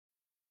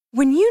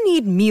When you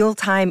need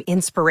mealtime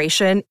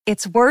inspiration,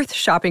 it's worth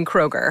shopping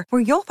Kroger,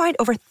 where you'll find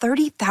over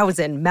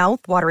 30,000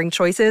 mouth-watering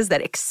choices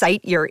that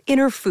excite your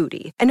inner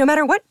foodie. And no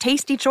matter what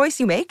tasty choice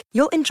you make,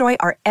 you'll enjoy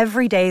our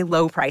everyday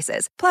low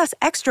prices, plus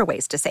extra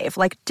ways to save,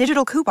 like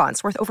digital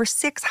coupons worth over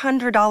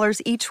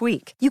 $600 each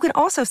week. You can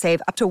also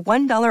save up to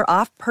 $1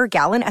 off per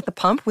gallon at the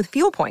pump with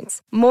fuel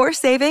points. More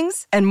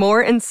savings and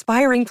more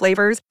inspiring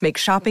flavors make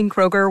shopping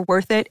Kroger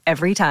worth it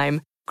every time.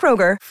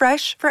 Kroger,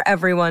 fresh for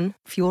everyone.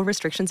 Fuel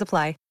restrictions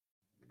apply.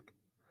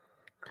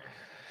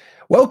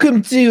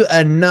 Welcome to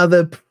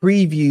another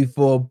preview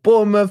for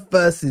Bournemouth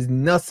versus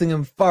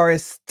Nottingham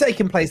Forest,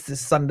 taking place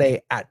this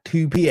Sunday at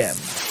 2 p.m.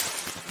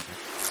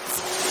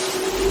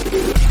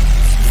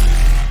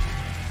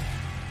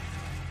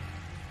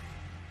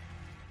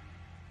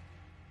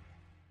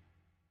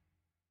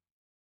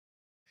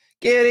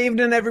 Good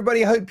evening,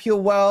 everybody. Hope you're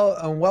well,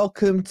 and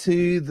welcome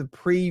to the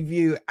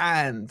preview.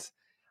 And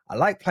I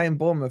like playing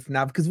Bournemouth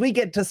now because we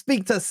get to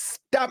speak to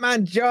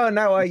Statman John.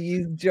 How are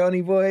you,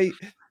 Johnny boy?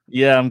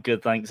 Yeah, I'm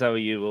good, thanks. How are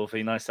you,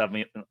 Wolfie? Nice to have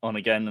me on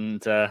again.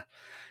 And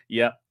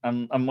yeah,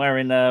 I'm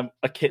wearing a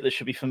kit that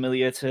should be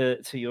familiar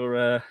to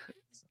your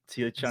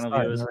channel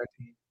viewers.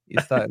 You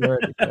started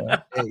already.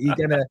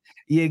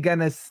 You're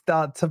gonna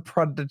start to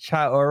prod the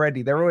chat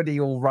already. They're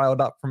already all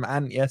riled up from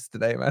Ant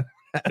yesterday, man.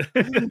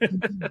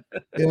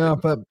 Yeah,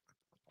 but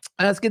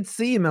it's good to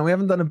see you, man. We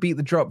haven't done a beat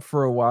the drop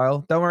for a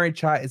while. Don't worry,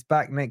 chat is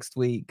back next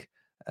week.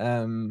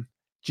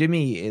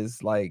 Jimmy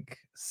is like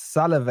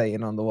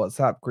salivating on the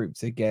WhatsApp group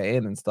to get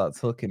in and start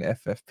talking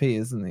FFP,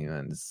 isn't he,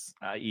 man?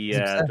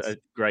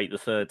 Great. The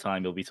third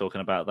time he'll be talking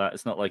about that.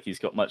 It's not like he's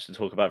got much to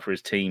talk about for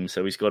his team,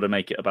 so he's got to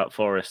make it about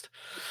Forest.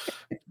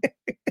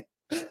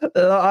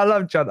 I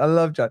love John.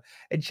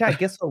 And chat,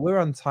 guess what? We're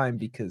on time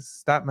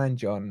because Statman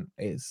John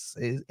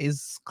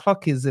is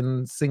clock is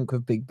in sync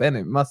with Big Ben.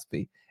 It must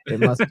be.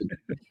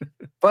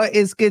 But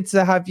it's good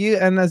to have you.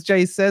 And as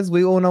Jay says,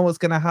 we all know what's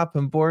going to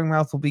happen. Boring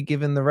Mouth will be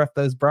giving the ref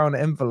those brown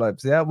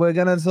envelopes. Yeah, we're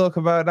going to talk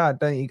about that.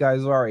 Don't you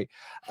guys worry.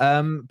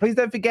 Please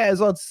don't forget as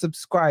well to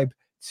subscribe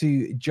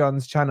to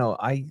John's channel.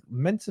 I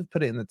meant to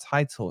put it in the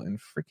title and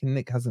freaking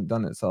Nick hasn't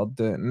done it, so I'll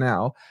do it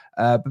now.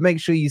 But make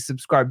sure you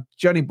subscribe.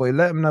 Johnny boy,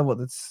 let him know what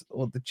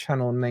the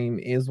channel name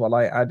is while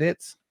I add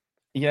it.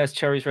 Yes,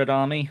 Cherry's Red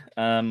Army.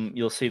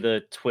 You'll see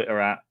the Twitter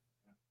 @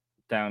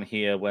 down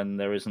here when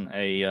there isn't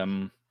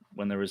a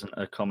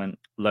comment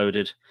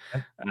loaded.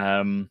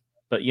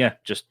 But yeah,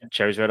 just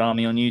Cherry's Red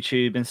Army on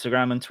YouTube,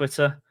 Instagram, and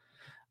Twitter.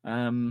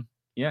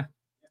 Yeah,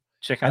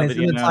 check out the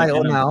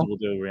video now. We'll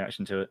do a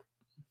reaction to it.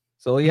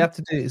 So all you have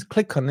to do is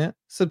click on it,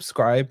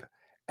 subscribe,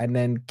 and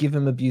then give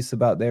them abuse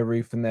about their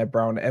roof and their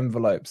brown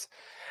envelopes.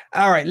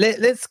 All right,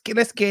 let's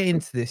get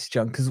into this,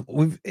 John, because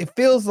it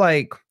feels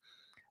like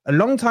a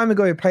long time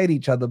ago we played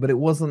each other, but it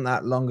wasn't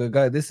that long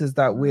ago. This is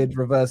that weird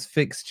reverse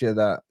fixture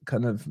that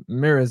kind of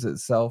mirrors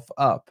itself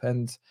up.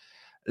 And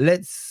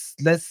let's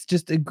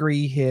just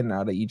agree here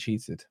now that you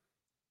cheated.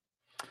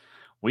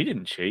 We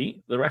didn't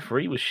cheat. The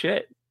referee was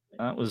shit.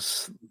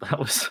 That's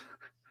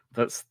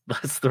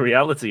the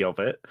reality of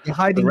it. You're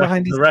hiding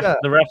behind his shirt.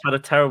 The ref had a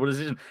terrible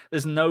decision.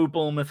 There's no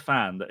Bournemouth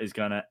fan that is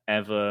going to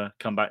ever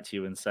come back to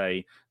you and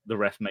say the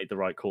ref made the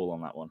right call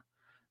on that one.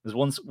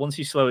 Because once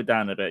you slow it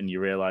down a bit and you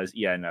realize,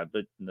 yeah, no,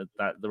 the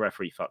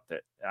referee fucked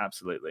it.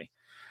 Absolutely.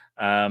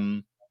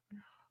 But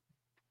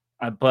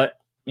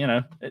you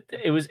know,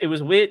 it was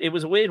weird. It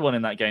was a weird one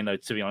in that game, though,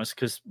 to be honest,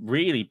 because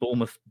really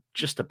Bournemouth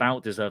just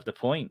about deserved a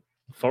point.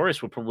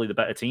 Forest were probably the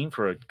better team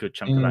for a good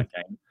chunk of that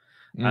game,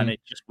 and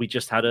we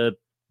just had a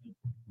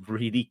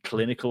really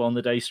clinical on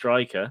the day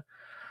striker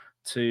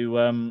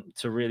to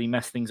really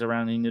mess things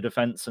around in the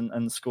defense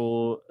and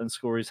score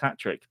his hat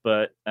trick.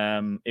 But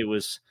it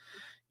was,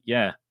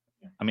 yeah,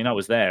 I mean, I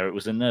was there. It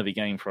was a nervy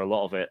game for a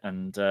lot of it,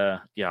 and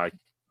yeah,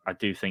 I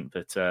do think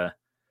that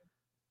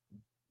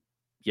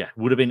yeah, it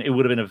would have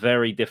been a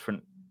very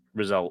different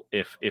result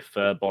if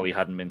Bolly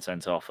hadn't been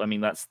sent off. I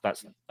mean, that's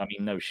I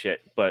mean, no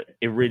shit, but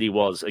it really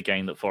was a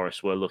game that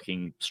Forest were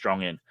looking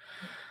strong in.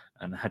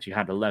 And had you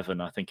had 11,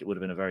 I think it would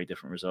have been a very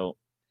different result.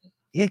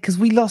 Yeah, because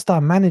we lost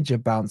our manager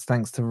bounce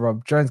thanks to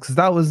Rob Jones, because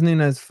that was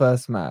Nuno's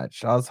first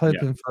match. I was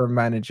hoping for a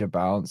manager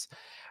bounce.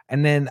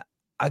 And then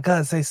I got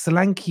to say,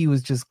 Solanke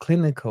was just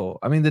clinical.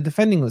 I mean, the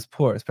defending was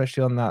poor,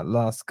 especially on that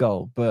last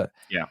goal. But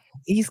yeah,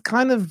 he's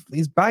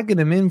bagging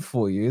him in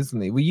for you,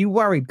 isn't he? Were you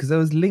worried? Because there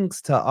was links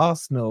to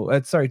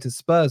to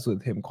Spurs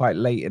with him quite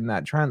late in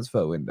that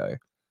transfer window.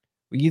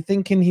 Were you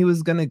thinking he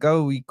was going to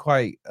go? Were you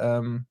quite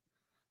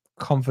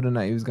confident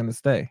that he was going to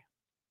stay?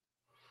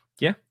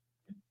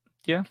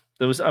 Yeah.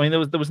 There was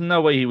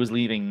no way he was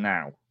leaving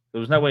now. There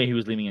was no way he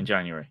was leaving in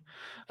January.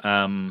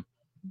 I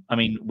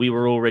mean, we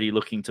were already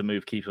looking to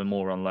move Keeper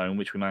Moore on loan,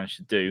 which we managed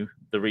to do.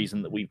 The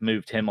reason that we've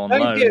moved him on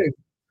loan,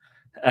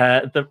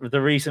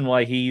 the reason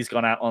why he's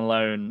gone out on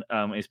loan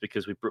is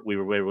because we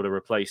were able to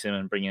replace him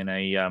and bring in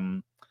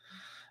a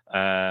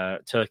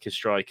Turkish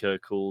striker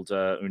called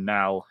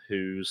Unal,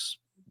 who's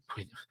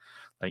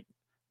like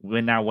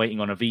we're now waiting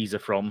on a visa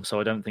from, so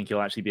I don't think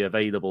he'll actually be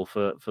available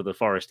for the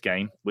Forest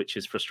game, which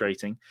is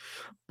frustrating.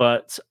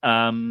 But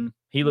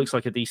he looks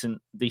like a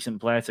decent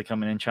player to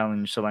come in and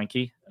challenge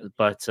Solanke.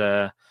 But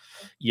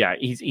yeah,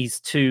 he's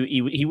too.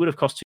 He would have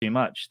cost too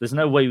much. There's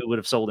no way we would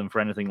have sold him for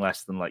anything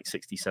less than like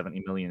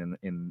 60-70 million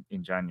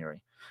in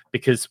January,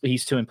 because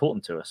he's too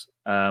important to us.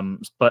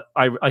 But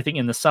I think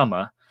in the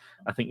summer,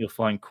 I think you'll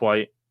find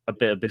quite a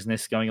bit of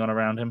business going on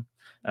around him.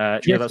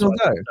 Yeah, that's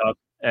what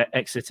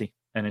ex-City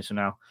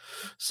International.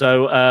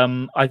 So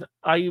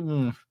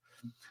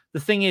the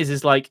thing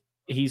is like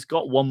he's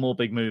got one more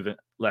big move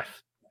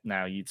left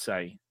now, you'd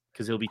say,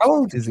 because he'll be. How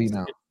old is he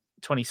now?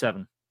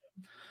 27.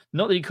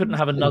 Not that he couldn't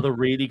have another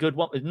really good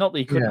one. Not that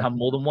he couldn't have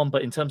more than one,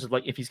 but in terms of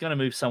like if he's going to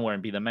move somewhere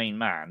and be the main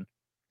man,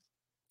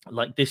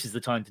 like this is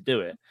the time to do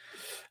it.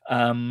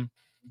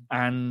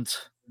 And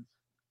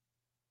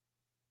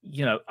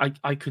you know,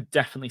 I could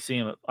definitely see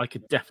him. I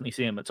could definitely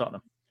see him at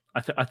Tottenham.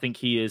 I think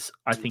he's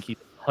a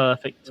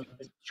perfect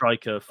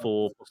striker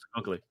for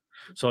Postecoglou.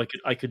 So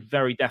I could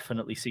very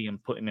definitely see him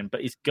putting in,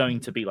 but it's going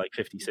to be like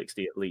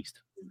 50-60 at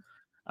least.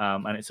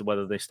 And it's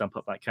whether they stump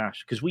up that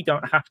cash, because we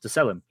don't have to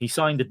sell him. He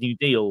signed a new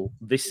deal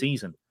this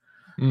season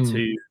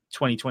to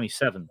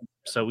 2027,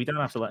 so we don't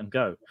have to let him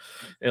go.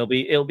 It'll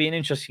be an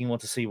interesting one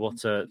to see what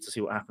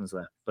happens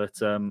there. But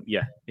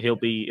yeah, he'll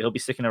be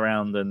sticking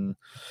around, and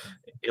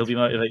he'll be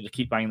motivated to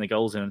keep banging the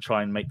goals in and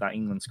try and make that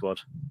England squad.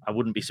 I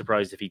would be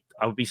surprised if he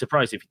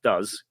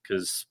does,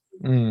 because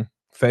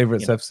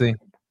Favourites FC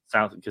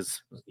South,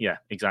 because yeah,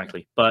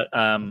 exactly. But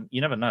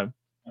you never know.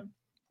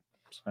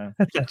 So.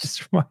 That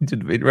just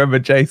reminded me. Remember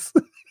Jace?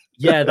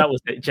 Yeah, that was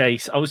it,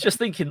 Jace. I was just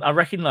thinking, I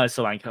recognise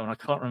Solanke, and I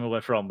can't remember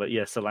where from, but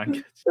yeah,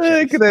 Solanke.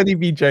 It could only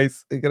be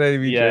Jace. It could only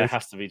be Jace. It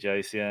has to be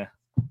Jace, yeah.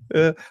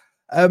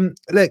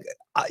 Look,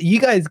 you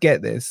guys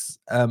get this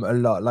a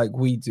lot, like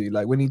we do.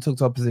 Like when you talk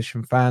to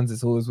opposition fans,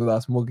 it's always with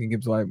us, Morgan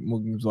Gibbs White,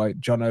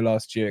 Jono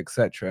last year,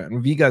 etc. And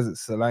with you guys,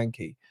 it's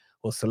Solanke,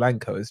 or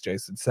Solanko, as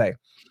Jace would say.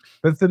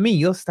 But for me,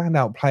 your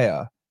standout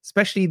player,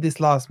 especially this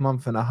last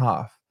month and a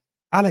half,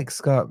 Alex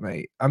Scott,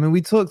 mate. I mean,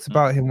 we talked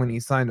about him when he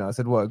signed. I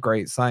said, what a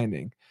great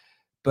signing.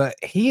 But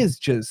he has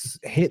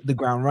just hit the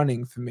ground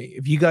running for me.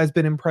 Have you guys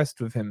been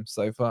impressed with him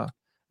so far?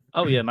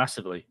 Oh yeah,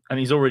 massively. And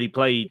he's already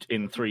played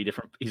in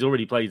he's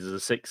already played as a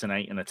 6, an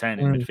 8, and a 10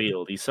 in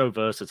midfield. He's so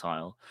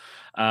versatile.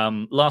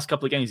 Last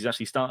couple of games, he's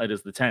actually started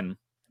as the 10.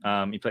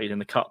 He played in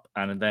the Cup,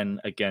 and then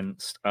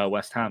against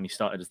West Ham, he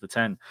started as the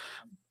 10.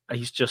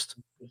 He's just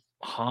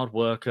hard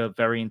worker,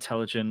 very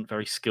intelligent,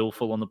 very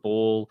skillful on the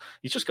ball.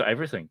 He's just got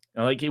everything.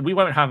 Like, we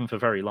won't have him for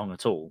very long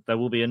at all. There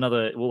will be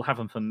we'll have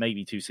him for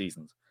maybe 2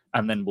 seasons,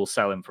 and then we'll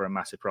sell him for a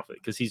massive profit,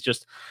 because he's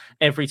just,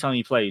 every time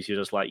he plays, you're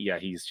just like, yeah,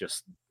 he's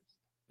just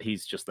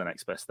the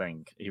next best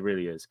thing. He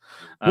really is.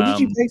 What did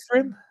you pay for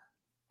him?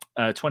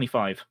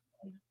 25.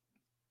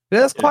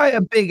 That's quite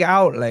a big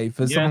outlay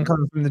for someone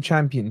coming from the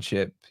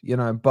Championship, you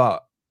know.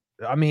 But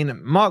I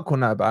mean, Mark will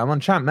know about him on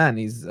Champman.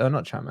 He's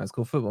not Champman. It's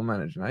called Football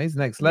Manager now. He's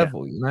next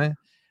level, you know.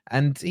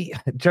 And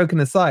joking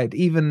aside,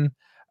 even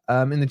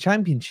in the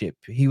Championship,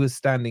 he was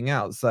standing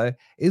out. So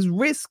it's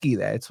risky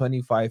there,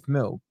 25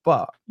 mil.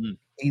 But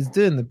he's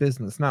doing the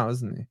business now,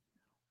 isn't he?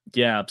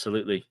 Yeah,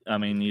 absolutely. I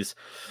mean, he's.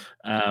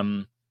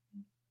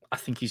 I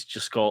think he's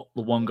just got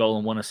the 1 goal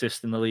and 1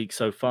 assist in the league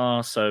so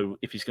far. So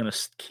if he's going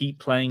to keep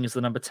playing as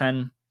the number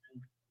 10,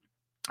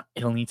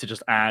 he'll need to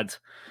just add,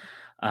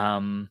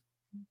 maybe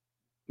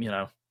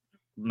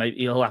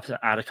he'll have to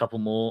add a couple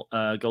more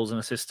goals and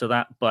assists to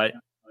that. But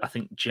I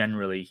think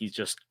generally he's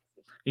just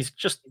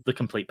the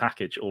complete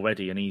package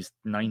already, and he's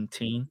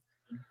 19,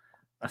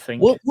 I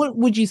think. What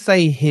would you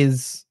say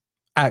his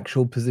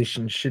actual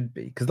position should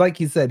be? Because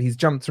like you said, he's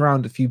jumped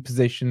around a few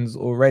positions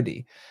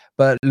already.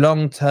 But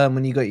long term,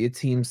 when you got your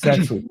team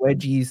settled, where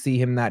do you see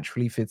him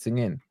naturally fitting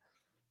in?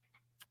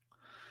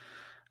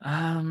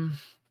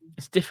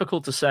 It's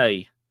difficult to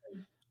say.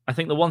 I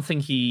think the one thing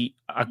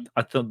I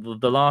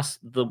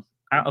thought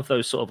out of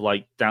those sort of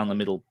like down the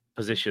middle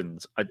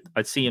positions,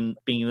 I'd see him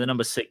being the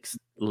number 6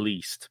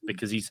 least,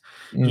 because he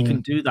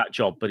can do that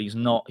job, but he's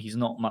not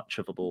much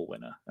of a ball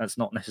winner. That's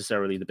not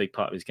necessarily the big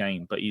part of his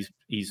game, but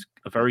he's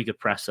a very good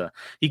presser.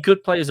 He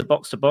could play as a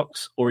box to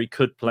box, or he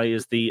could play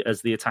as the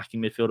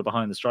attacking midfielder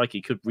behind the striker.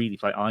 He could really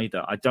play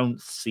either. I don't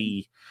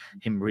see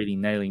him really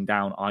nailing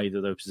down either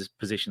of those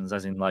positions,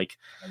 as in, like,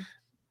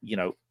 you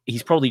know,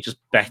 he's probably just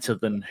better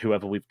than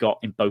whoever we've got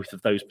in both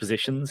of those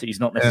positions. He's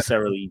not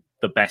necessarily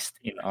the best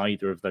in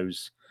either of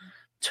those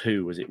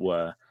 2, as it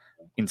were,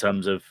 in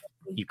terms of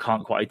you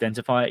can't quite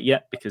identify it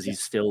yet, because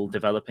he's still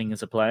developing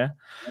as a player.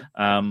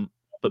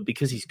 But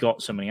because he's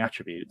got so many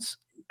attributes,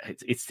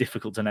 it's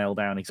difficult to nail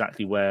down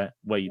exactly where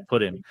you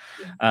put him.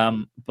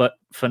 But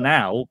for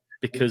now,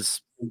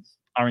 because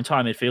our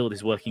entire midfield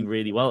is working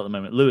really well at the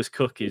moment, Lewis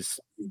Cook has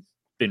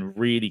been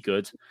really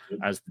good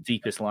as the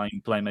deepest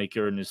line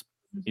playmaker, and is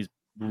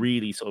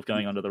really sort of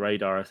going under the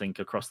radar, I think,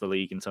 across the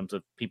league, in terms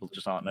of people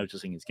just aren't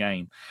noticing his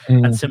game.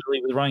 And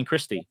similarly with Ryan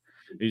Christie,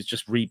 who's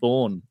just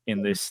reborn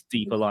in this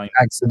deeper line.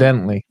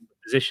 Accidentally.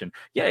 position.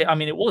 Yeah, I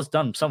mean, it was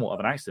done somewhat of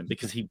an accident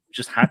because he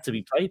just had to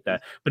be played there.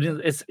 But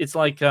it's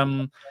like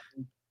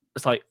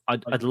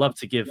I'd love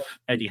to give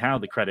Eddie Howe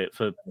the credit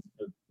for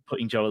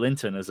putting Joe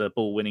Linton as a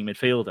ball-winning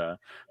midfielder,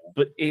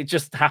 but it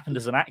just happened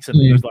as an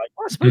accident. He was like,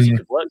 well, I suppose he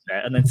could work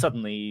there, and then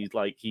suddenly,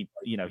 like he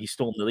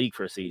stormed the league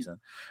for a season.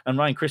 And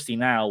Ryan Christie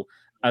now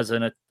as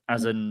a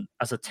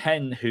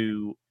 10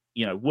 who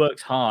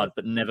worked hard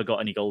but never got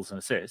any goals and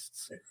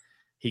assists.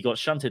 He got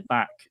shunted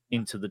back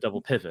into the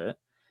double pivot,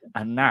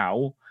 and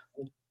now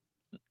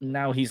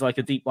he's like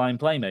a deep line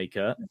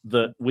playmaker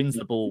that wins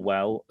the ball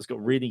well, has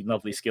got really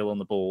lovely skill on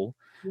the ball,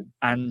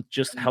 and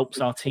just helps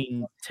our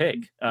team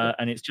tick.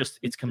 And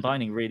it's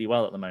combining really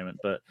well at the moment.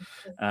 But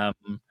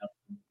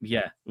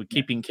we're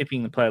keeping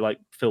the player like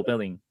Phil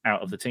Billing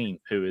out of the team,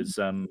 who is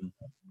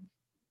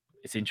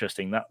it's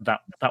interesting.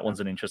 That one's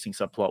an interesting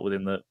subplot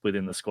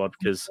within the squad,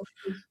 because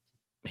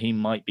he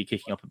might be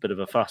kicking up a bit of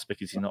a fuss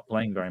because he's not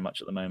playing very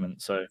much at the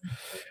moment. So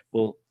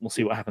we'll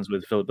see what happens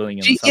with Phil Billing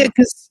in the summer.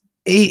 Because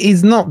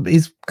he's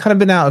kind of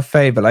been out of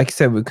favour. Like you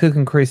said, with Cook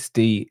and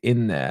Christie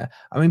in there.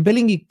 I mean,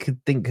 Billing you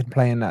could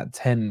play in that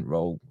 10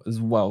 role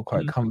as well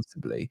quite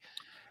comfortably.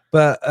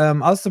 But I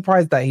was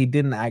surprised that he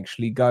didn't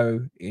actually go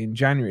in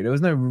January. There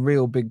was no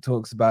real big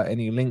talks about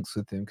any links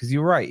with him, because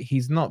you're right,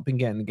 he's not been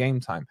getting the game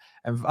time.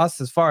 And for us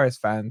as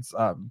Forest fans,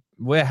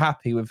 we're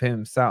happy with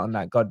him sat on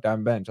that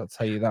goddamn bench. I'll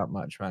tell you that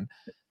much, man.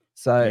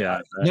 So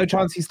no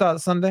chance he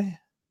starts Sunday?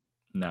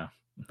 No,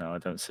 I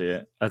don't see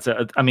it.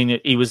 I mean,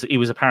 he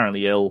was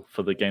apparently ill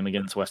for the game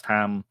against West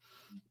Ham.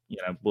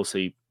 We'll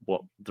see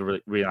what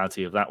the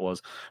reality of that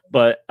was.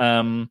 But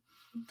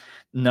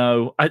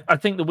no, I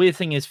think the weird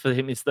thing is for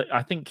him is that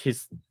I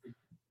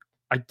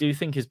do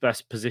think his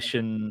best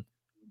position.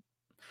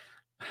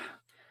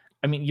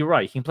 I mean, you're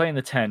right. He can play in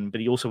the 10,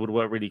 but he also would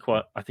work really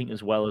quite, I think,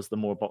 as well as the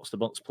more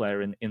box-to-box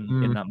player in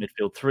that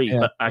midfield 3. Yeah.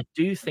 But I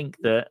do think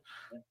that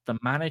the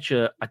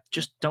manager, I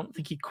just don't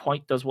think he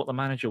quite does what the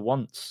manager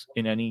wants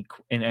in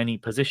any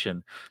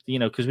position.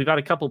 Because we've had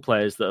a couple of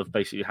players that have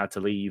basically had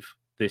to leave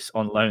this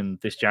on loan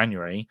this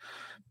January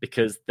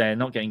because they're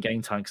not getting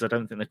game time, because I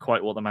don't think they're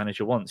quite what the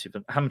manager wants. You've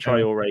Ham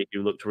Traore,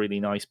 who looked really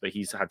nice, but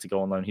he's had to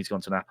go on loan. He's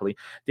gone to Napoli.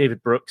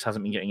 David Brooks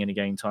hasn't been getting any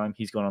game time.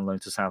 He's gone on loan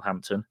to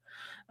Southampton.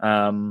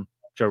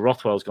 Joe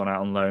Rothwell's gone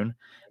out on loan.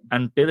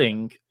 And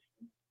Billing,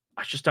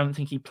 I just don't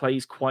think he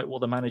plays quite what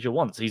the manager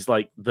wants. He's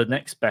like the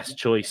next best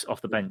choice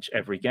off the bench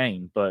every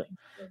game, but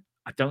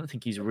I don't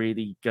think he's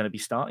really going to be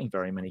starting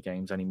very many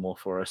games anymore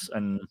for us.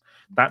 And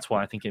that's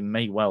why I think it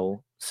may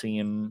well see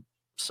him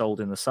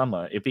sold in the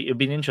summer. It'd be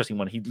an interesting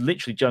one. He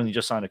literally only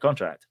just signed a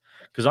contract,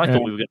 because I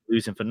thought we were going to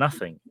lose him for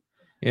nothing.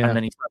 Yeah. And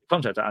then he signed a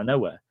contract out of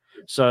nowhere.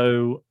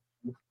 So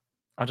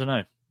I don't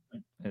know.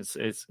 It's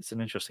an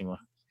interesting one.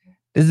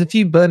 There's a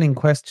few burning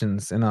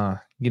questions in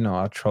our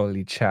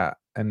trolley chat,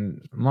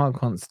 and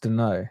Mark wants to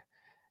know: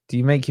 do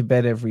you make your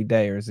bed every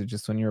day, or is it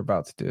just when you're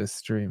about to do a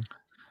stream?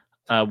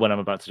 When I'm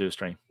about to do a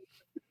stream.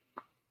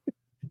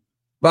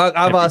 Well,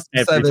 I've asked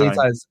him so many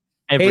times.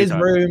 His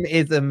room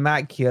is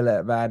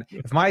immaculate, man.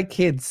 If my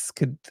kids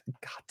could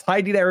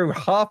tidy their room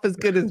half as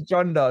good as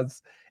John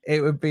does,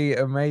 it would be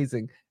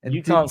amazing. And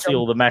you can't see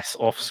all the mess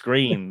off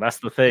screen. That's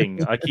the thing.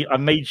 I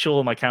made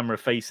sure my camera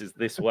faces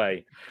this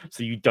way,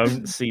 so you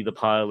don't see the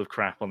pile of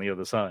crap on the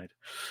other side.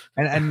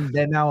 And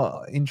they're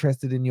now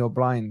interested in your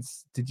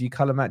blinds. Did you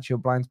color match your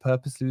blinds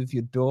purposely with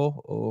your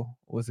door, or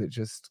was it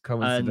just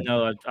coincidence?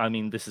 No, I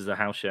mean, this is a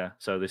house share,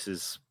 so this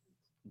was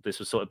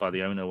sorted by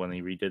the owner when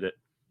he redid it.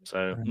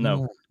 So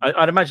no,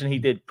 I'd imagine he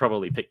did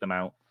probably pick them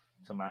out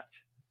to match.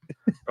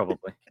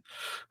 Probably.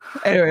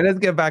 Anyway, let's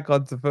get back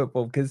onto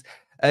football, because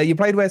you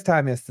played West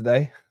Ham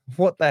yesterday.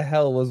 What the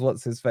hell was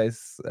what's his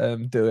face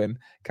doing?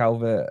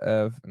 Calvin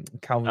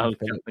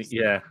Phillips.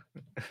 Yeah.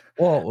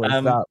 What was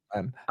that,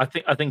 man?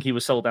 I think he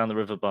was sold down the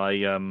river by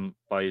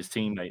his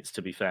teammates,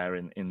 to be fair,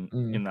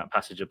 in that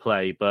passage of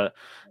play. But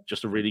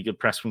just a really good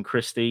press from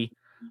Christie.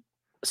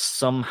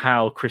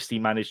 Somehow Christie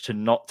managed to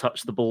not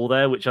touch the ball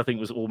there, which I think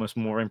was almost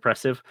more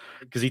impressive,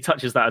 because he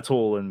touches that at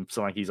all and it's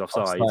like he's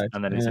offside.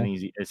 And then it's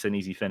an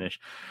easy finish.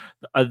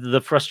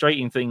 The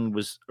frustrating thing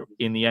was,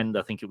 in the end,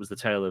 I think it was the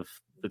tale of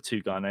the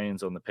two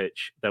Ghanaians on the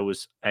pitch. There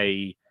was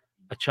a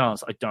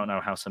chance, I don't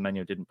know how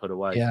Semenyo didn't put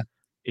away. Yeah.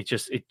 It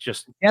just he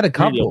had a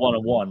couple, really a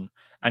one-on-one,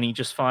 and he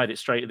just fired it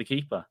straight at the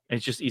keeper.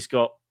 It's just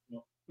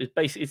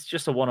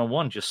a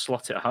one-on-one, just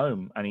slot it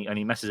home, and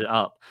he messes it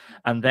up.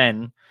 And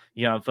then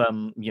you have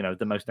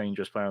the most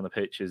dangerous player on the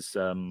pitch is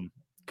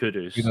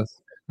Kudus,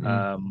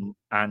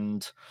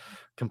 and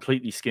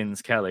completely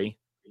skins Kelly,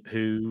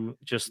 who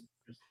just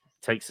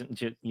takes him out.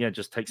 Do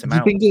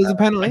you think it was a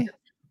penalty?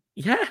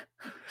 Yeah,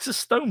 it's a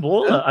stone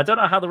baller. I don't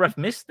know how the ref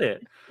missed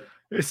it.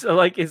 It's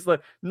like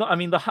not. I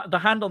mean, the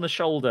hand on the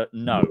shoulder.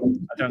 No,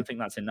 I don't think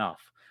that's enough.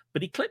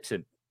 But he clips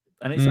him,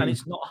 and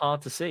it's not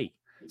hard to see.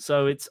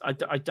 So I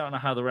don't know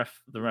how the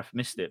ref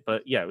missed it,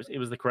 but yeah, it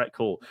was the correct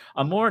call.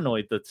 I'm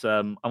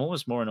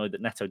almost more annoyed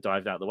that Neto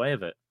dived out of the way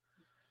of it,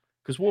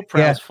 because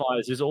Ward-Prowse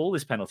fires all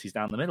his penalties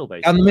down the middle,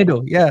 basically. Down the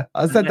middle, yeah.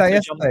 I said that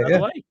yesterday.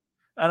 Yeah.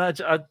 And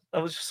I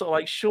was just sort of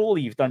like,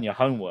 surely you've done your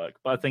homework,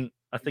 but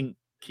I think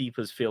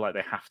keepers feel like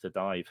they have to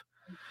dive.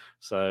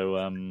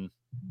 So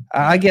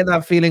I get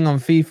that feeling on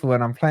FIFA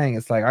when I'm playing.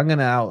 It's like I'm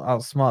gonna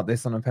outsmart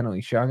this on a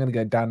penalty shoot. I'm gonna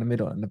go down the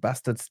middle, and the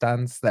bastard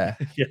stands there.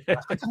 yeah,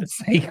 For God's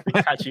sake,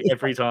 man. catch you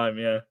every time.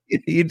 Yeah,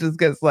 He just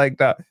gets like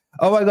that.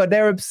 Oh my god,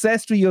 they're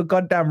obsessed with your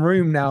goddamn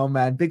room now,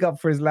 man. Big up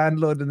for his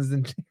landlord and his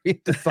interior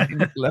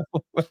design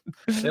level.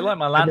 they like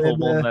my landlord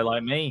more than they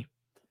like me.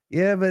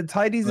 Yeah, but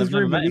tidies his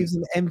room and leaves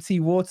an empty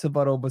water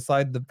bottle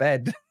beside the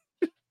bed.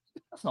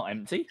 That's not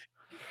empty.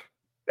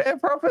 Yeah,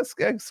 proper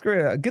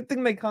screw it. Good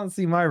thing they can't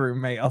see my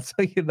room, mate. I'll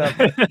tell you that.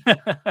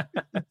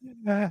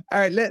 All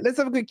right, let's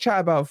have a quick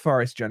chat about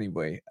Forest, Johnny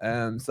boy.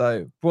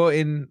 So brought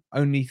in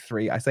only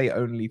 3. I say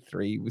only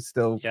 3. We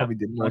still probably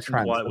did more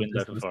transfer. Quiet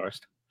window for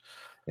Forest.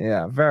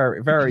 Yeah,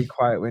 very very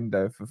quiet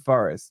window for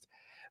Forest.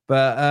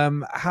 But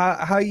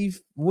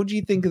what do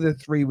you think of the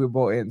 3 we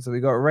brought in? So we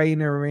got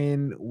Reina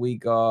in, we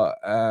got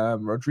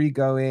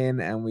Rodrigo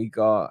in, and we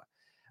got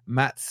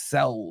Matt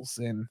Sells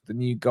in, the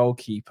new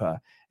goalkeeper.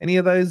 Any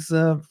of those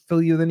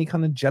fill you with any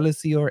kind of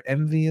jealousy or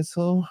envy at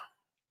all?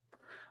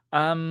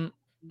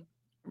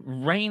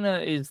 Reina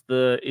is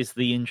the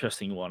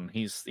interesting one.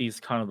 He's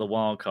kind of the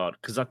wild card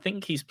because I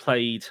think he's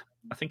played.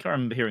 I think I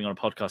remember hearing on a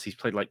podcast he's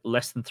played like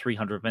less than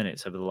 300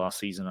 minutes over the last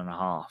season and a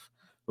half.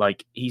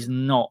 Like he's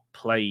not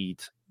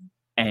played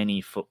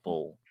any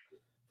football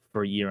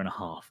for a year and a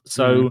half.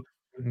 So,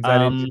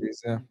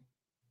 injuries, yeah.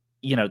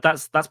 You know,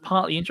 that's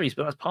partly injuries,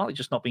 but that's partly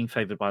just not being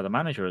favoured by the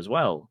manager as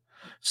well.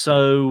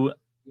 So,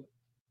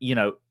 you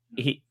know,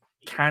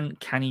 can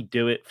he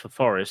do it for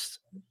Forest?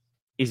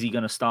 Is he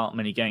going to start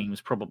many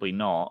games? Probably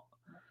not.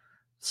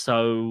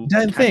 So,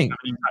 don't think have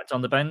an impact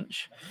on the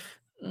bench.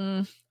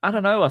 I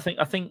don't know. I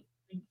think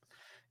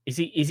is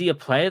he a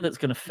player that's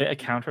going to fit a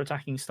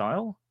counter-attacking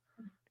style?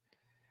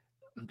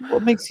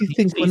 What makes you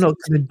think we're not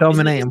going to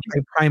dominate and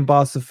play prime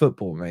Barca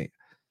football, mate?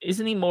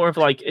 Isn't he more of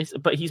like?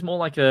 But he's more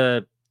like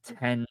a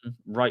 10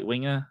 right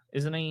winger,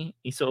 isn't he?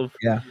 He's sort of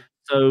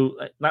So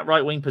that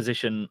right wing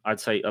position, I'd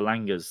say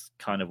Elanga's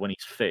kind of when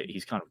he's fit,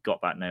 he's kind of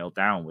got that nailed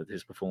down with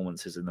his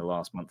performances in the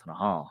last month and a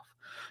half.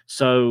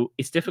 So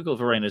it's difficult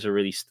for Reina to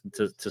really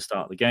to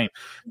start the game.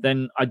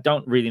 Then I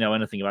don't really know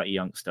anything about a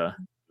youngster.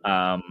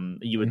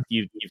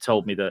 You've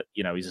told me that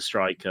he's a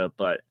striker,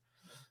 but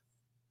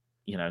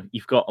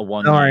you've got a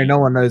one. Don't worry, no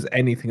one knows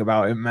anything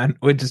about him, man.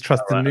 We're just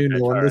trusting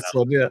Nuno on this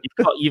one. Yeah,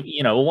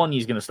 one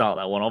he's going to start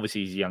that one.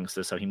 Obviously, he's a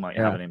youngster, so he might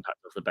have an impact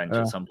off the bench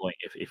at some point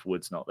if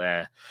Wood's not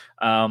there.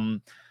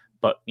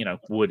 But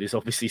Wood is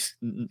obviously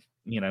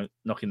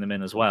knocking them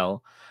in as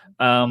well.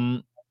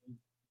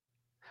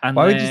 And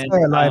why would you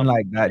say a line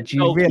like that? Do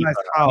you realize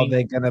how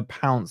they're going to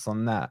pounce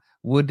on that?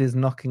 Wood is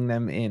knocking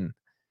them in.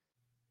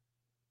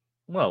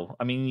 Well,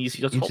 I mean, he's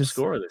your top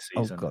scorer this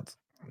season. Oh God!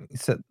 He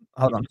said,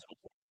 hold on.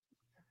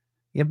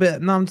 Yeah,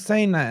 but no, I'm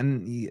saying that,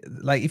 and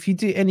like, if you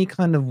do any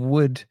kind of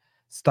Wood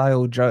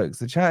style jokes,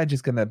 the chat are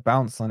just gonna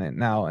bounce on it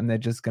now, and they're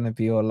just gonna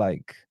be all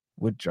like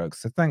Wood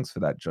jokes. So thanks for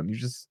that, John. You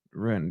just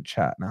ruined the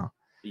chat now.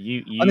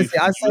 Honestly,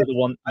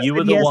 you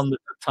were the one that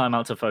took time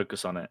out to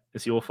focus on it.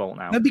 It's your fault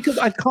now. No, because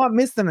I can't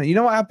miss them. You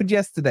know what happened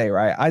yesterday,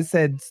 right? I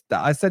said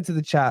to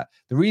the chat,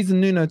 the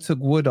reason Nuno took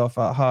Wood off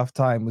at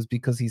halftime was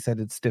because he said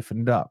it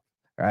stiffened up.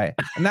 Right,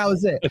 and that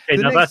was it.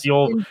 Okay, now that's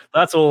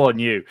all on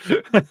you.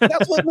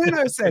 That's what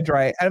Nuno said,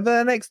 right? And for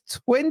the next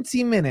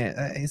 20 minutes,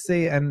 you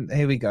see, and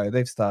here we go.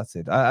 They've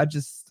started. I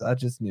just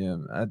knew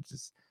him.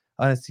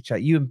 Honestly,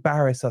 chat, you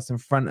embarrass us in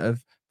front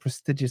of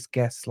prestigious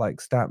guests like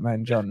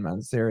Statman John,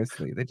 man.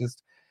 Seriously, they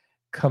just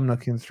come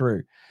knocking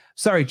through.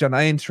 Sorry, John,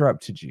 I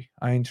interrupted you.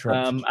 And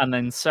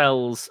then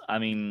Sells. I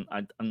mean,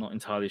 I'm not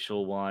entirely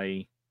sure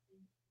why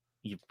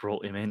you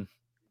brought him in.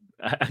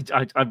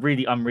 I'm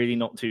really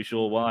not too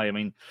sure why. I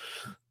mean,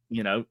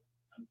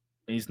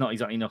 he's not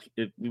exactly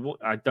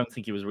I don't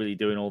think he was really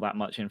doing all that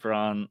much in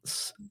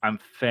France. I'm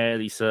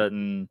fairly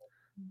certain.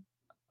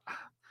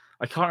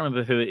 I can't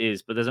remember who it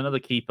is, but there's another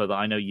keeper that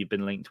I know you've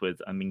been linked with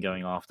and been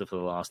going after for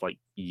the last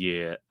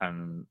year,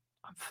 and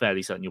I'm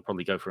fairly certain you'll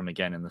probably go for him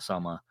again in the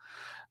summer.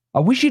 I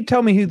wish you'd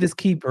tell me who this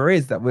keeper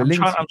is that we're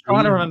linked. I'm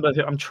trying to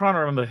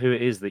remember who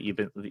it is that you've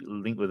been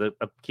linked with. A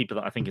keeper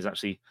that I think is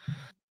actually.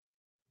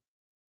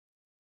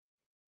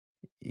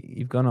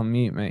 You've gone on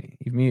mute, mate.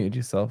 You've muted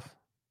yourself,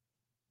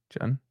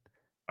 John.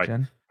 Right.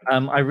 Jen?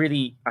 I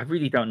really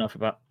don't know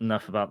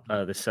enough about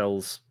the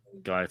Sells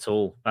guy at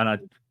all. And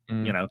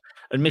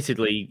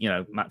admittedly,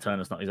 Matt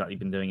Turner's not exactly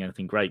been doing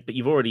anything great, but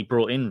you've already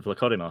brought in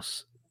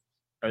Vlachodimos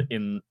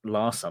in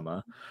last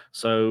summer,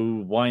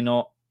 so why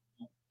not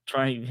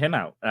try him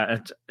out?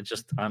 I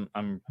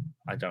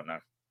don't know.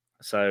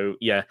 So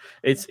yeah,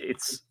 it's.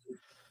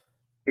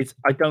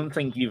 I don't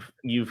think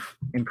you've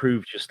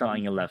improved your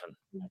starting 11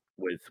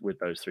 with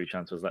those 3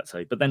 transfers, let's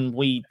say. But then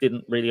we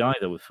didn't really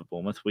either with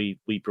Bournemouth. We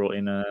brought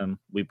in a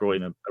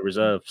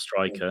reserve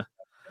striker,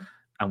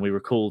 and we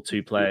recalled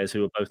 2 players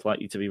who are both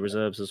likely to be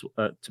reserves as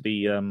to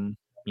be one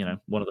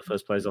of the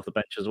first players off the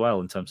bench as well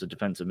in terms of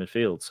defensive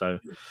midfield. So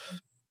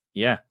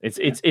yeah, it's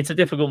a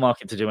difficult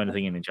market to do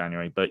anything in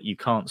January, but you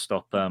can't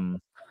stop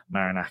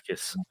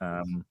Marinakis,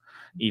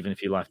 even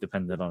if your life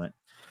depended on it.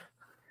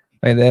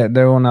 Wait,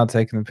 they're all now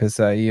taking the piss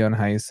out of you on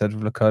how you said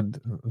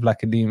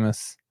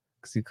Vlachodimos,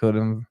 because you called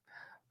him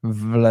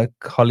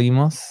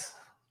Vlachodimos.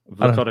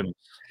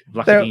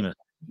 Vlachodimos.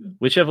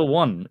 Whichever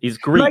one is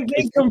Greek. Like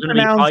it's not going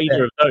to be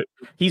either of those.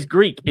 He's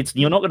Greek.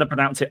 You're not going to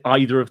pronounce it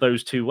either of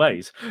those two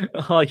ways,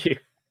 are you?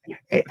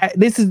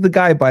 This is the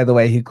guy, by the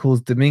way, who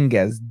calls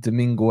Dominguez, by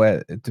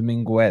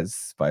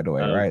the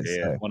way, right?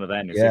 Yeah, so, one of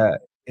them. Yeah,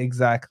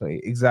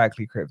 exactly,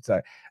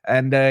 Crypto.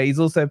 And he's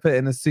also put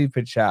in a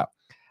super chat.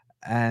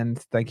 And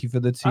thank you for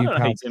the £2. I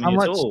don't hate Timmy How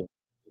much? At all.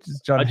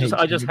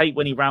 I just hate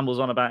when he rambles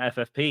on about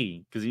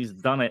FFP, because he's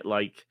done it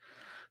like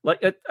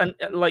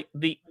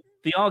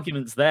the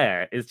arguments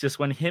there is just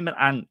when him and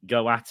Ant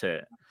go at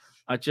it.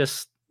 I'm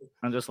just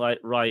like,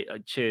 right,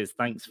 cheers,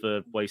 thanks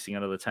for wasting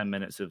another 10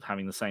 minutes of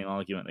having the same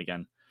argument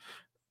again.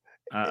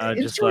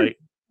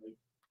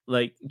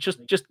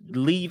 Just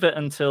leave it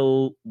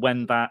until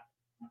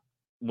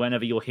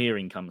whenever your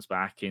hearing comes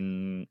back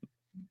in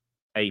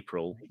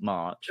April,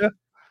 March. Yeah.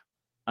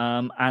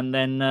 And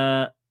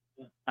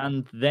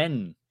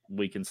then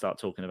we can start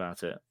talking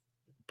about it.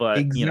 But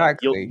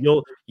exactly,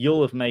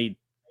 you'll have made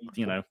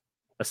a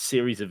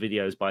series of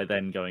videos by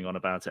then going on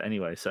about it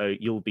anyway. So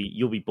you'll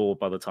be bored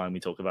by the time we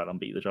talk about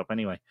Unbeat the Drop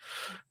anyway.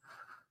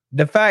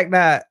 The fact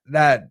that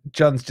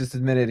John's just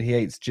admitted he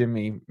hates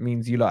Jimmy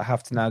means you lot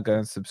have to now go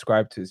and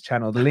subscribe to his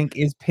channel. The link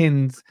is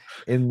pinned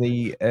in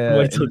the.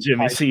 Wait till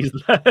Jimmy sees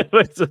that.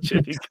 Wait till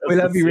Jimmy. We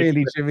love you,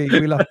 really, Jimmy.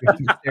 We love you.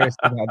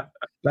 Seriously, man.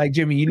 Like,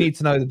 Jimmy, you need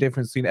to know the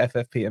difference between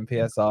FFP and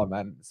PSR,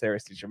 man.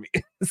 Seriously, Jimmy.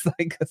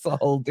 It's a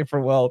whole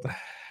different world.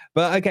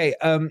 But okay,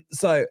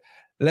 so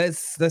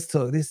let's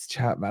talk this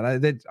chat,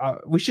 man.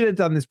 We should have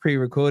done this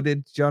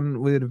pre-recorded.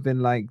 John would have been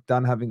like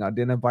done having our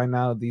dinner by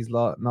now. These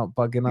lot not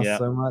bugging us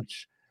so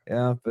much.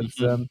 Yeah, but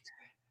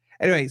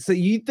anyway, so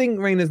you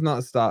think Rayner's not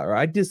a starter?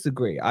 I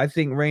disagree. I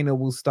think Rayner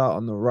will start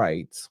on the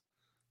right,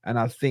 and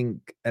I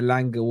think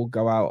Elanga will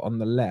go out on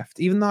the left.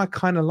 Even though I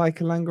kind of like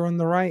Elanga on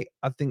the right,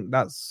 I think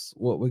that's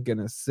what we're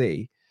gonna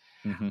see.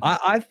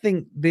 I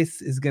think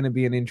this is going to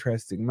be an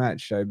interesting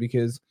match, though,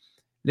 because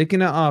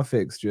looking at our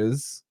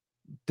fixtures,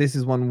 this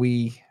is one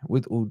we,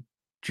 with all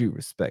due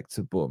respect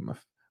to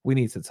Bournemouth, we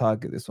need to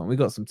target this one. We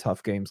got some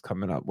tough games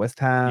coming up.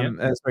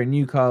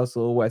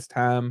 Newcastle, West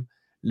Ham,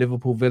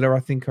 Liverpool, Villa, I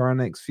think, are our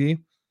next few.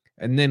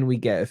 And then we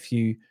get a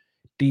few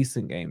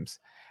decent games.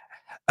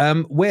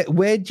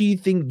 Where do you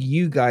think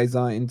you guys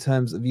are in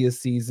terms of your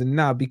season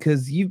now?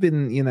 Because you've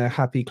been,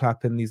 happy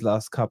clapping these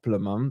last couple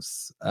of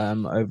months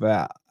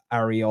over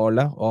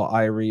Areola or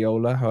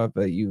Ireola,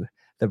 however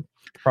the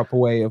proper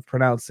way of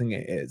pronouncing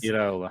it is.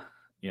 Yeah.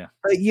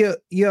 But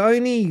you're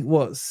only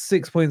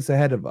 6 points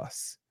ahead of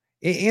us.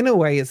 In a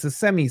way, it's a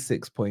semi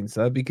 6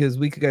 pointer, because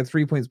we could go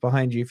 3 points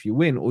behind you if you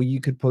win, or you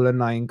could pull a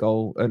 9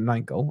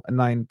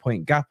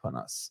 point gap on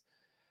us.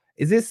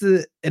 Is this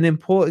an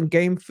important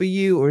game for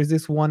you, or is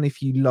this one,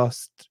 if you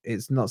lost,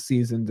 it's not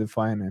season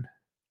defining?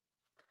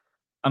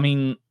 I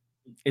mean,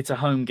 it's a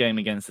home game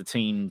against a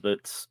team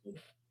that's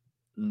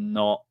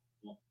not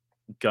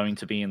going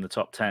to be in the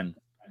top 10.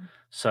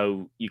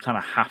 So you kind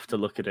of have to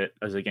look at it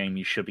as a game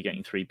you should be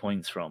getting 3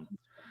 points from.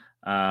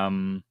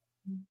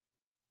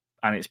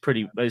 And it's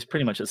pretty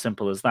much as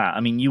simple as that. I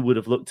mean, you would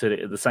have looked at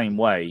it the same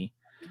way.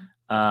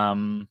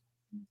 You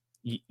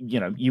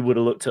would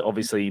have looked at,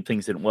 obviously,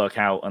 things didn't work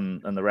out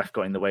and the ref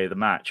got in the way of the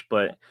match.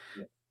 But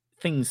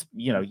things,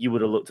 you would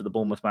have looked at the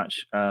Bournemouth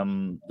match,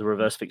 the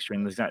reverse fixture,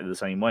 in exactly the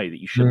same way,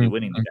 that you should be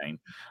winning the game.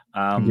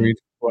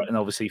 And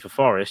obviously for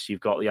Forest,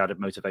 you've got the added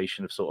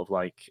motivation of sort of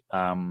like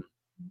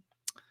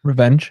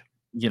revenge.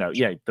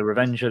 The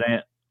revenge in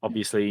it.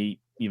 Obviously,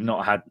 you've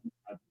not had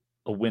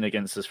a win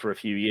against us for a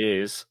few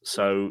years,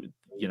 so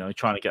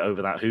trying to get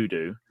over that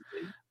hoodoo,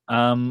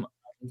 and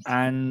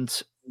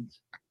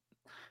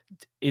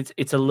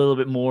it's a little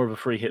bit more of a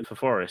free hit for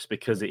Forest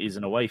because it is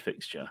an away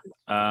fixture,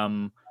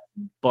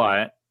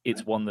 but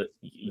it's one that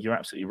you're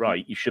absolutely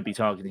right, you should be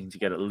targeting to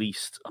get at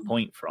least a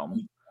point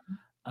from.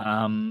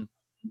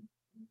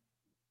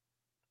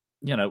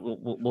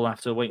 We'll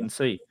have to wait and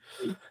see,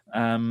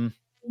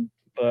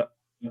 but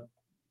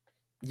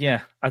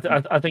yeah,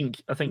 I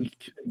think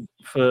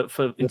for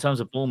in terms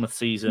of Bournemouth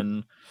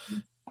season,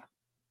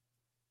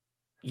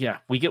 yeah,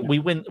 we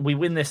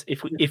win this.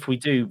 If we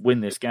do win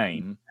this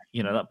game,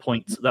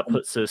 that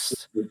puts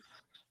us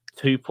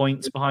 2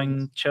 points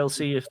behind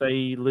Chelsea if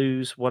they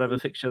lose whatever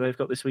fixture they've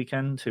got this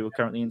weekend, who are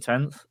currently in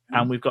 10th,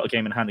 and we've got a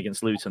game in hand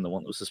against Luton, the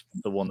one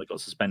that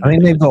got suspended. I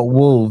think they've got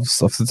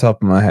Wolves off the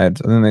top of my head.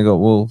 I think they got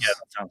Wolves. Yeah,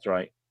 that sounds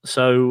right.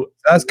 So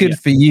that's good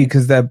for you,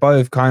 because they're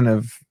both kind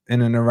of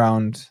in and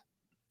around.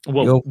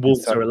 Well,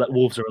 Wolves are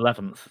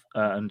 11th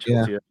and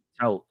Chelsea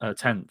are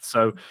 10th.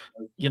 So,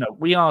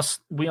 we are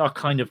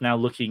kind of now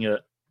looking at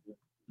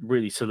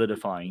really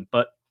solidifying,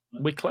 but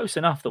we're close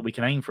enough that we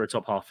can aim for a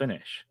top half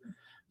finish.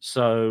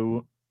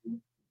 So,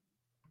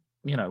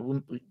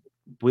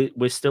 we're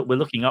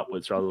looking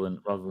upwards rather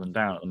than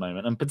down at the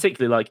moment, and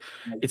particularly like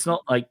it's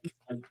not like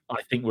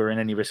I think we're in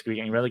any risk of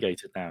getting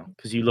relegated now,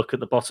 because you look at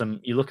the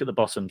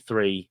bottom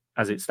three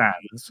as it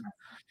stands.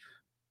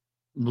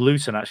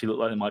 Luton actually look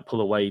like they might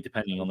pull away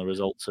depending on the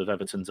results of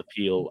Everton's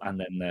appeal and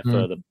then their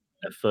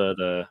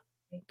further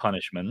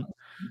punishment.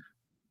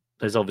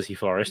 There's obviously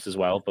Forest as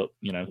well, but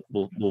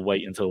we'll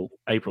wait until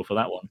April for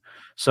that one.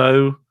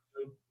 So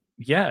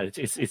yeah,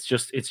 it's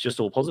just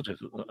all positive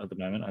at the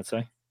moment, I'd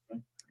say.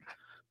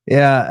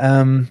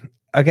 Yeah.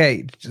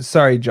 Okay.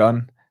 Sorry,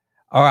 John.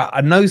 All right.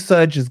 I know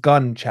Serge is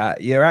gone,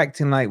 chat. You're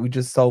acting like we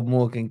just sold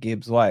Morgan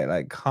Gibbs White.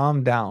 Like,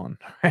 calm down,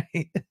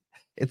 right?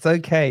 It's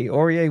okay.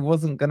 Aurier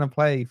wasn't gonna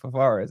play for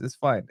Forest. It's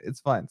fine. It's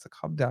fine. So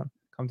calm down.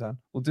 Calm down.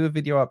 We'll do a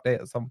video update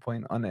at some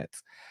point on it.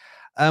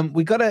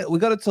 We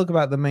gotta talk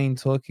about the main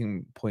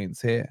talking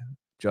points here,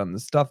 John. The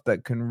stuff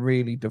that can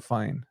really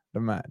define the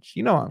match.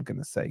 You know what I'm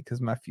gonna say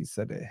because Matthew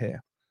said it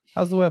here.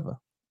 How's the weather?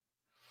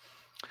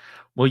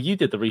 Well, you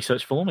did the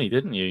research for me,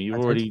 didn't you?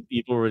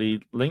 You've already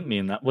linked me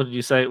in that. What did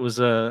you say? It was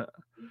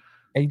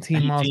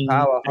 18 miles per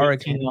hour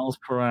hurricane. 18 miles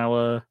per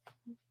hour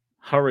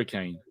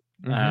hurricane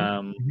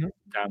down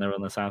there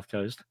on the south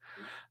coast.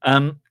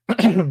 I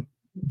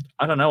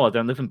don't know. I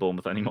don't live in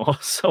Bournemouth anymore,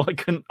 so I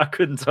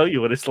couldn't tell you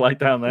what it's like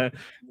down there.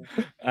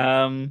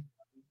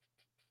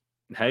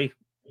 Hey,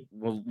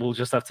 we'll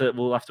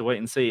have to wait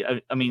and see.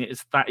 I mean,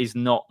 that is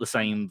not the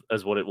same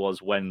as what it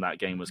was when that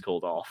game was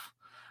called off.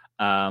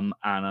 And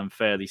I'm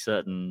fairly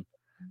certain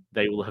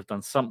they will have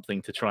done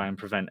something to try and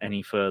prevent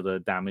any further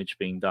damage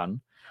being done.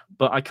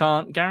 But I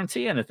can't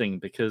guarantee anything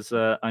because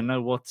I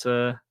know what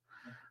Sod's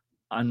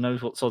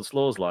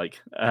Law's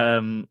like.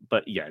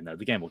 But yeah, no,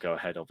 the game will go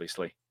ahead,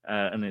 obviously.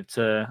 And it's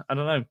I don't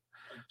know.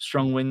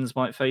 Strong winds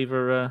might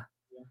favour.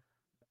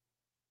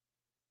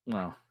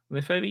 Well,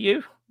 they favour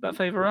you? That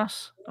favour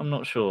us? I'm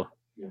not sure.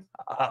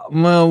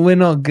 Well, we're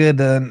not good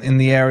in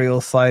the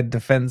aerial side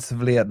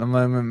defensively at the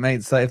moment,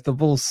 mate. So if the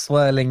ball's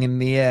swirling in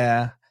the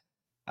air,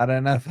 I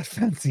don't know if I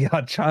fancy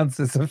our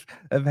chances of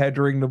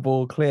headering the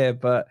ball clear.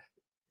 But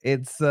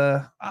it's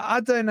I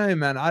don't know,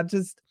 man.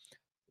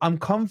 I'm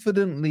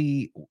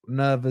confidently,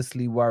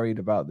 nervously worried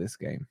about this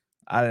game.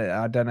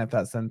 I don't know if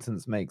that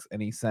sentence makes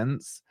any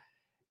sense.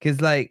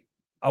 Because like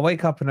I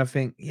wake up and I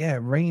think, yeah,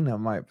 Reina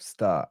might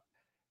start.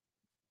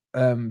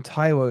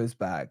 Taiwo's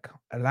back.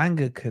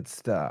 Alanga could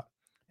start.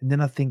 And then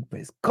I think,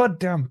 but it's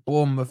goddamn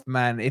Bournemouth,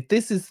 man. If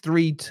this is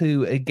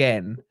 3-2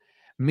 again,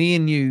 me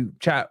and you,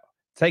 chat,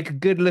 take a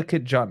good look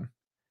at John.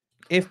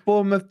 If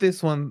Bournemouth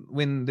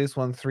win this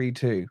one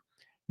 3-2,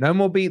 no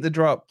more beat the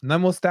drop, no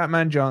more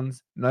Statman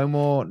Johns, no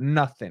more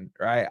nothing,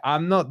 right?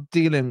 I'm not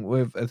dealing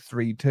with a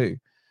 3-2.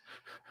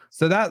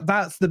 So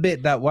that's the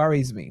bit that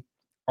worries me.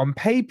 On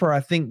paper, I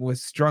think we're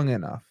strong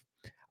enough.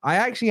 I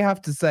actually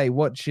have to say,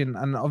 watching,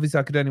 and obviously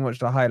I could only watch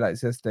the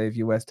highlights yesterday of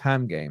your West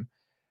Ham game,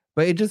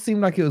 but it just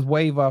seemed like it was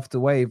wave after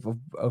wave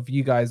of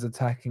you guys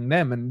attacking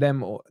them and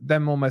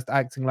them almost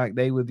acting like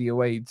they were the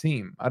away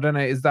team. I don't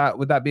know,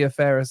 would that be a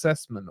fair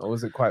assessment or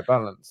was it quite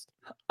balanced?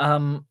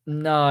 No,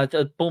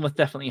 Bournemouth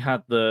definitely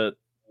had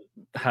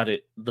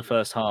it the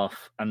first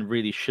half and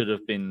really should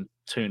have been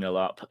 2-0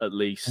 up at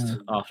least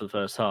after the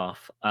first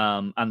half.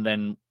 And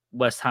then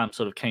West Ham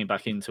sort of came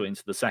back into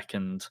the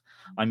second.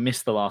 I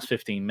missed the last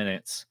 15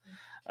 minutes.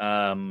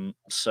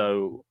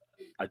 So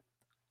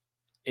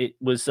it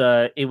was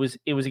a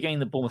game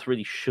that Bournemouth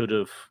really should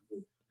have.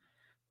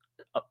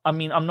 I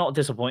mean, I'm not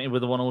disappointed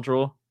with the 1-1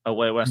 draw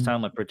away at West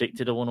Ham. I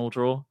predicted a 1-1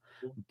 draw,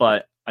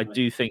 but I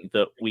do think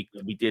that we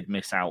did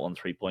miss out on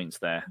 3 points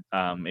there.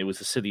 It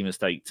was a silly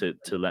mistake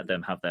to let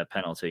them have their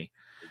penalty,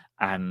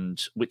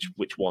 and which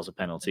was a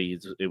penalty.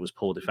 It was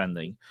poor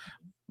defending,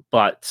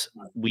 but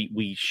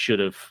we should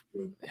have.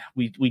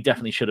 We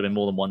definitely should have been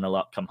more than 1-0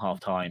 up come half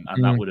time,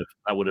 and that would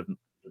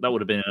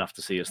have been enough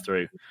to see us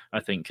through.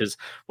 I think because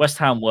West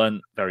Ham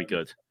weren't very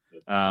good.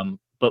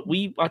 But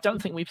I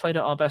don't think we played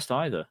at our best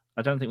either.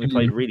 I don't think we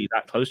played really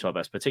that close to our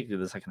best,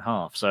 particularly the second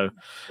half. So,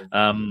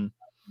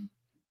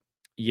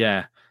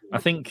 yeah, I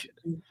think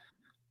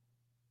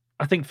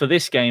for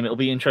this game, it'll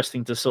be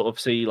interesting to sort of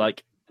see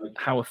like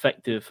how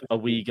effective are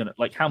we going to,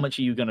 like how much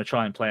are you going to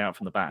try and play out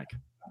from the back?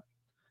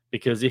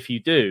 Because if you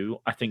do,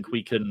 I think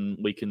we can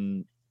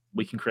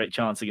create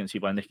chance against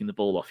you by nicking the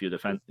ball off your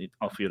defenders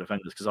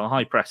because our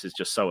high press is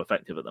just so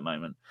effective at the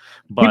moment.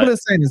 But people are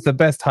saying it's the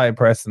best high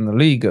press in the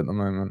league at the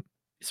moment.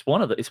 It's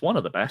one of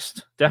the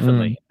best,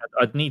 definitely.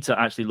 I'd need to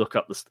actually look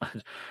up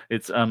the.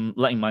 It's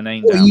letting my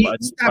name down.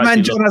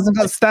 Statman John hasn't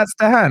got stats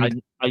to hand.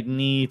 I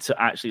need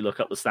to actually look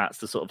up the stats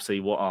to sort of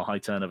see what our high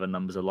turnover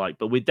numbers are like.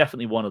 But we're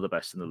definitely one of the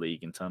best in the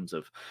league in terms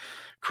of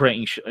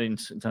creating in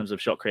terms of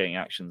shot creating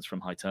actions from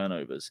high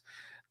turnovers.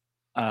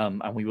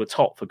 And we were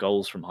top for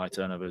goals from high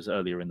turnovers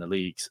earlier in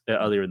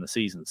the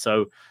season.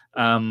 So,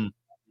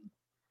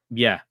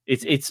 yeah,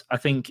 it's. I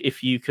think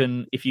if you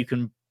can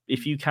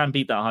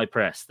beat that high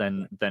press,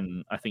 then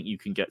I think you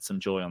can get some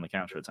joy on the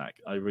counter attack.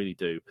 I really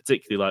do.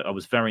 Particularly, like I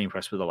was very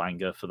impressed with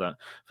Alanga for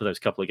those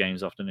couple of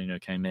games after Nuno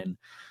came in.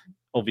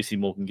 Obviously,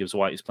 Morgan Gibbs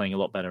White is playing a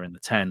lot better in the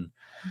 10.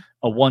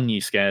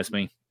 Onyewu scares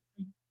me.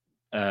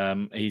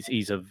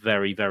 He's a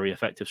very, very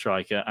effective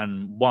striker.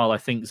 And while I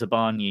think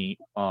Zabani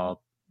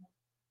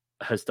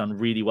has done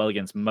really well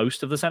against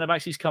most of the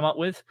centre-backs he's come up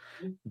with,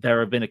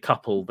 there have been a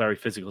couple very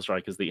physical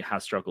strikers that he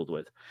has struggled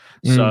with.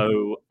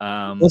 So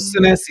what's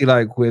Senesi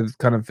like with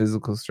kind of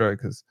physical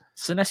strikers?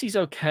 Senesi's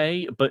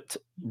okay, but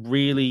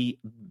really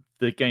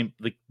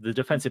the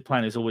defensive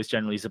plan is always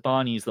generally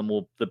Zabani is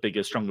the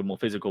bigger, stronger, more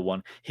physical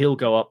one. He'll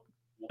go up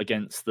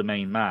against the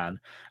main man,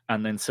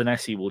 and then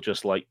Senesi will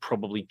just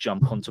probably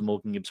jump onto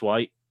Morgan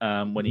Gibbs-White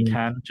when he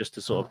can, just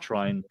to sort of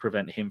try and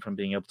prevent him from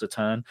being able to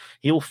turn.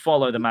 He'll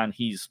follow the man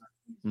he's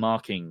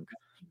marking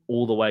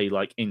all the way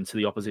into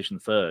the opposition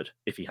third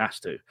if he has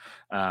to.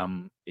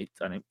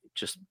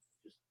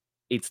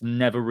 It's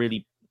never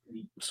really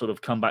sort of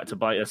come back to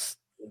bite us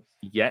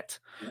yet,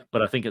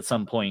 but I think at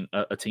some point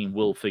a team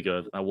will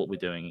figure out what we're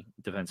doing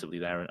defensively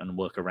there and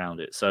work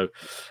around it. So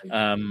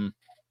I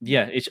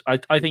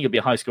think it'll be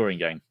a high scoring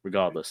game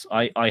regardless.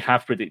 I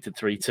have predicted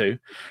 3-2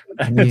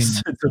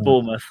 to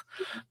Bournemouth,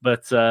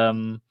 but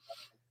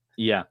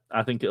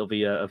I think it'll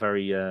be a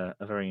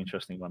very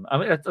interesting one. I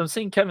mean, I'm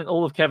seeing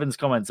all of Kevin's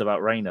comments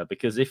about Reina,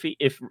 because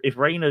if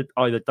Reina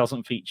either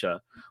doesn't feature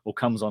or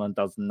comes on and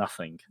does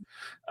nothing,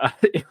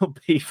 it'll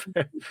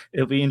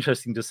be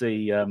interesting to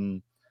see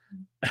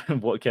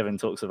what Kevin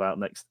talks about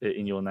next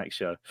in your next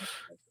show.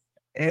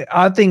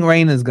 I think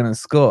Reina's gonna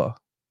score.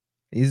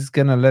 He's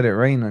gonna let it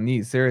rain on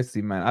you.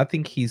 Seriously, man. I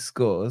think he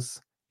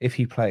scores if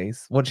he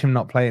plays. Watch him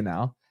not play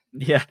now.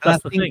 Yeah,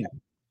 that's the thing.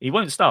 He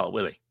won't start,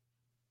 will he?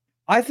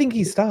 I think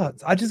he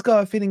starts. I just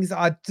got a feeling.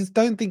 I just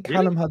don't think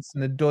Callum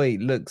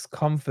Hudson-Odoi looks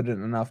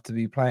confident enough to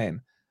be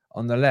playing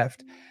on the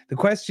left. The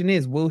question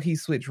is, will he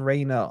switch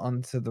Reina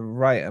onto the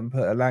right and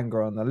put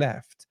Elanga on the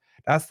left?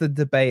 That's the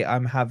debate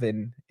I'm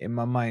having in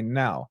my mind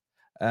now.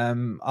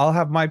 I'll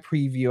have my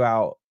preview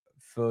out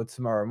for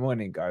tomorrow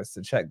morning, guys,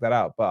 to check that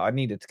out. But I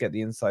needed to get the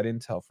inside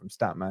intel from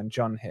Statman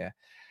John here.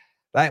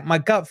 My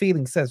gut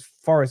feeling says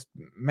Forest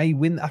may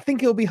win. I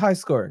think it'll be high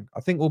scoring.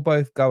 I think we'll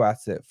both go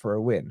at it for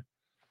a win.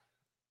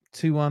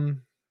 2-1.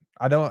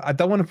 I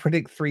don't want to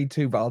predict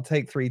 3-2, but I'll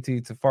take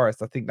 3-2 to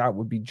Forest. I think that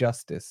would be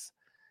justice.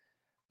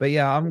 But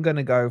yeah, I'm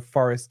gonna go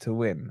Forest to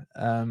win.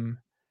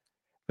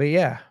 But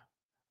yeah,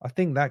 I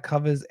think that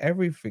covers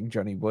everything,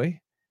 Johnny boy.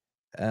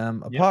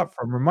 Apart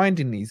from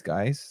reminding these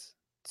guys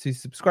to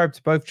subscribe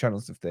to both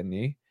channels if they're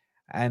new,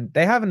 and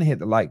they haven't hit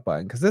the like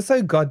button because they're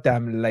so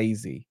goddamn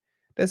lazy.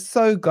 They're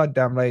so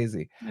goddamn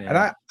lazy,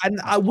 and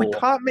we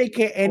can't make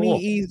it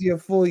any easier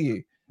for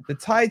you. The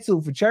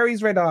title for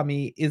Cherry's Red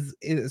Army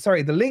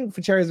the link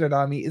for Cherry's Red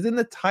Army is in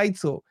the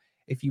title.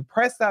 If you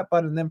press that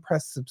button, then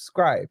press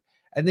subscribe,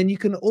 and then you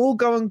can all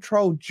go and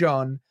troll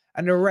John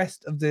and the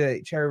rest of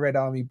the Cherry Red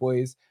Army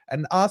boys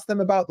and ask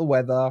them about the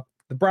weather,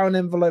 the brown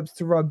envelopes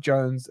to Rob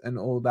Jones, and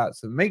all that.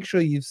 So make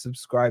sure you've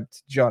subscribed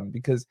to John,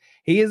 because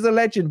he is a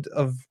legend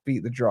of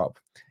Beat the Drop.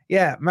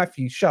 Yeah,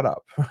 Matthew, shut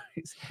up.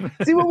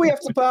 See what we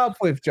have to put up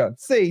with, John.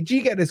 See, do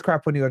you get this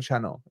crap on your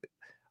channel?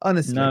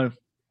 Honestly.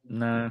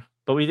 No.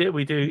 But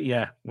we do.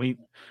 Yeah, we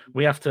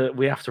have to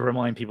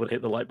remind people to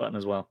hit the like button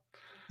as well.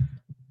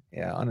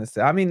 Yeah,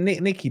 honestly, I mean,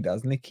 Nicky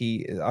does.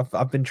 Nicky,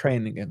 I've been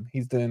training him.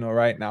 He's doing all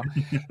right now.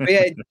 But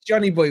yeah,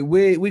 Johnny boy,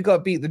 we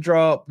got Beat the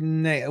Drop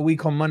a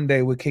week on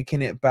Monday. We're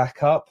kicking it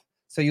back up,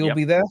 so you'll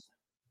be there.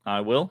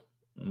 I will.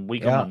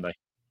 Week on Monday.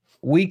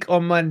 Week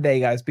on Monday,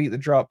 guys. Beat the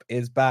Drop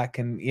is back,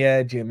 and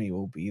yeah, Jimmy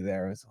will be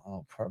there as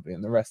well, probably,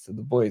 and the rest of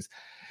the boys.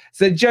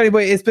 So, Johnny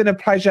boy, it's been a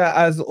pleasure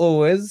as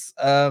always.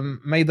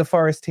 May the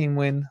Forest team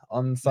win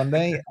on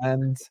Sunday,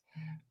 and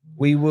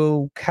we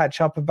will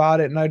catch up about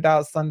it, no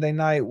doubt, Sunday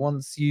night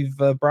once you've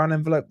brown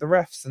enveloped the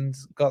refs and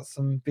got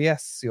some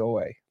BS your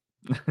way.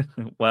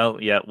 Well,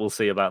 yeah, we'll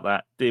see about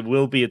that. It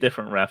will be a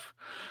different ref,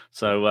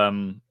 so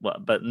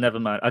but never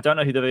mind. I don't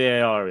know who the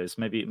VAR is.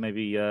 Maybe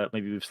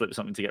we've slipped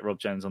something to get Rob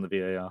Jones on the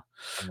VAR.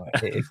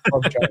 If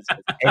Rob Jones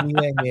was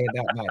anywhere near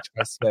that match,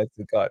 I swear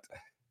to God.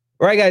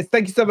 All right, guys,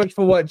 thank you so much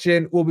for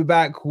watching. We'll be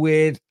back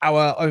with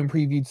our own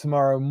preview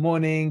tomorrow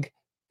morning.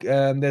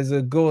 There's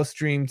a GOR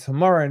stream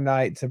tomorrow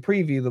night to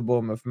preview the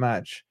Bournemouth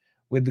match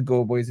with the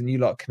GOR boys, and you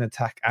lot can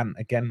attack Ant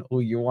again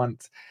all you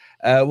want.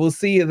 We'll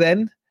see you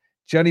then.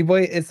 Johnny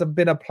boy, it's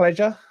been a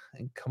pleasure,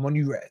 and come on,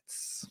 you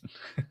Reds.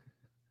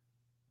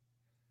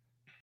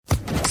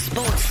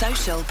 Sports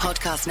Social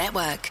Podcast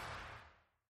Network.